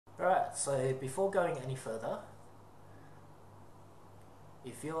Alright, so before going any further,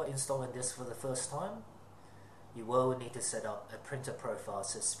 if you're installing this for the first time, you will need to set up a printer profile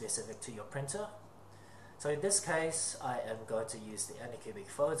specific to your printer. So in this case, I am going to use the Anycubic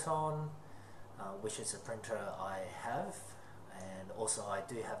Photon, which is a printer I have, and also I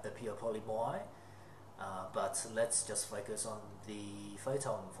do have the Pure Poly Moai, but let's just focus on the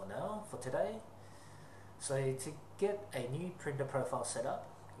Photon for now, for today. So to get a new printer profile set up,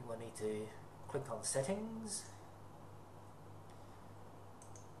 you will need to click on Settings,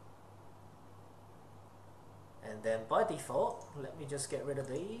 and then by default, let me just get rid of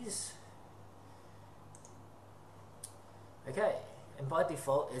these. Okay, and by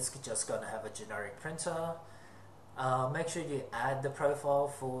default it's just going to have a generic printer. Make sure you add the profile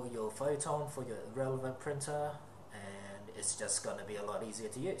for your Photon, for your relevant printer, and it's just going to be a lot easier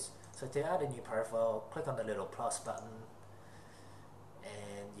to use. So to add a new profile, click on the little plus button,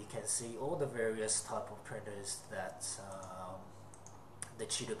 and you can see all the various type of printers that the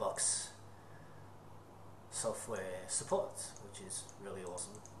ChituBox software supports, which is really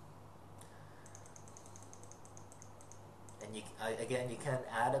awesome. And again, you can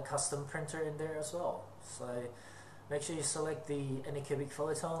add a custom printer in there as well. So make sure you select the Anycubic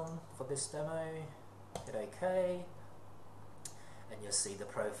Photon for this demo, hit OK, and you'll see the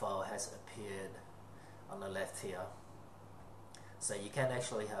profile has appeared on the left here. So you can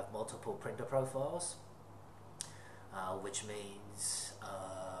actually have multiple printer profiles, which means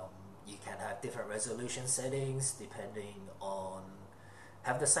you can have different resolution settings depending on,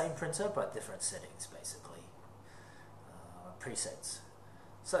 have the same printer but different settings basically. Presets.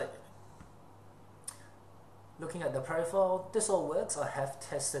 So looking at the profile, this all works. I have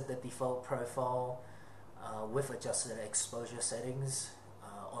tested the default profile with adjusted exposure settings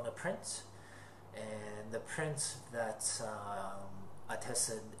on a print, and the print that I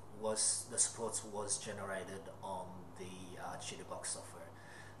tested was, the support was generated on the ChituBox software.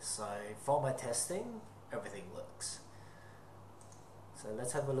 So for my testing, everything works. So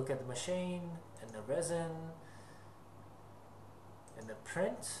let's have a look at the machine and the resin and the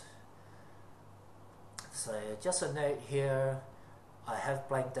print. So just a note here, I have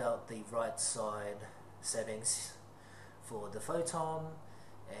blanked out the right side settings for the Photon,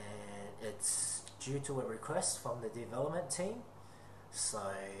 and it's due to a request from the development team.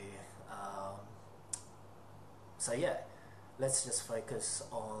 So yeah, let's just focus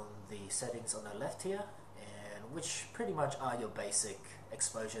on the settings on the left here, and which pretty much are your basic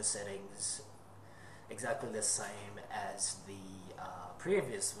exposure settings, exactly the same as the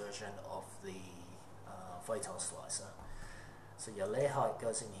previous version of the Photon slicer. So your layer height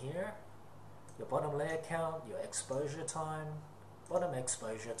goes in here, your bottom layer count, your exposure time, bottom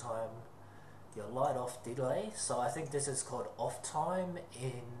exposure time, your light off delay. So I think this is called off time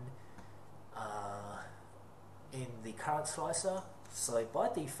in the current slicer. So by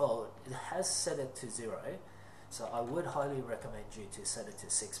default it has set it to 0, so I would highly recommend you to set it to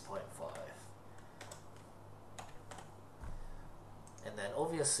 6.5. And then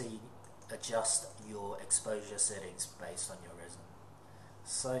obviously adjust your exposure settings based on your resin.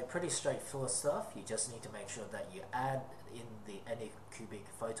 So pretty straightforward stuff. You just need to make sure that you add in the Anycubic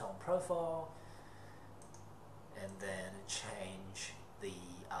Photon profile and then change the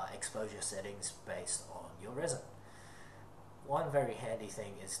exposure settings based on your resin. One very handy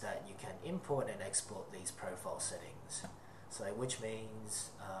thing is that you can import and export these profile settings. So which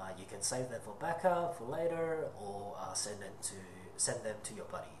means you can save them for backup for later, or send them to your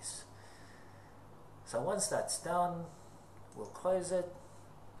buddies. So once that's done, we'll close it,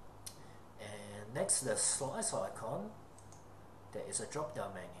 and next to the slice icon there is a drop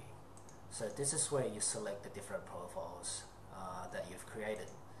down menu. So this is where you select the different profiles that you've created.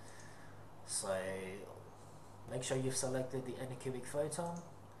 So make sure you've selected the Anycubic Photon,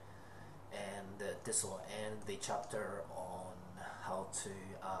 and this will end the chapter on how to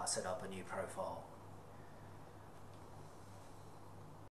set up a new profile.